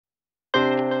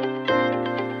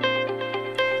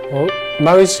Well,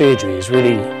 Mohs surgery is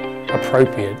really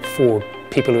appropriate for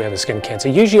people who have a skin cancer.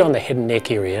 Usually on the head and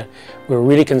neck area, we're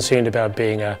really concerned about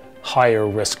being a higher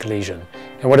risk lesion.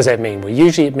 And what does that mean? Well,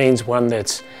 usually it means one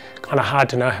that's kind of hard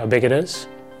to know how big it is.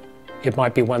 It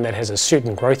might be one that has a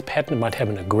certain growth pattern. It might have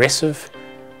an aggressive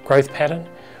growth pattern,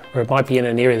 or it might be in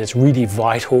an area that's really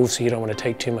vital, so you don't want to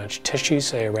take too much tissue,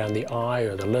 say around the eye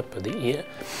or the lip or the ear.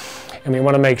 And we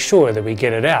want to make sure that we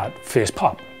get it out first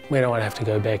pop. We don't want to have to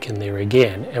go back in there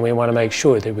again, and we want to make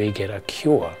sure that we get a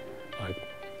cure, like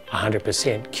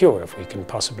 100% cure if we can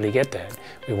possibly get that.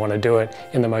 We want to do it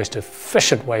in the most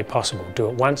efficient way possible, do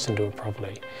it once and do it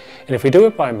properly. And if we do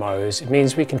it by Mohs, it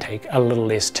means we can take a little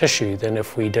less tissue than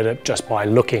if we did it just by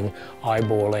looking,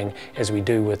 eyeballing, as we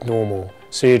do with normal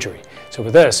surgery. So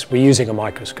with this, we're using a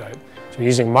microscope. So we're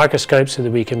using a microscope so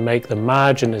that we can make the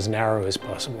margin as narrow as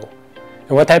possible.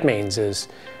 And what that means is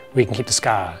we can keep the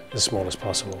scar as small as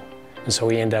possible. And so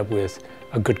we end up with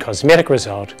a good cosmetic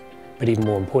result, but even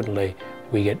more importantly,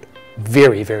 we get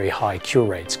very, very high cure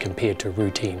rates compared to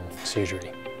routine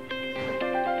surgery.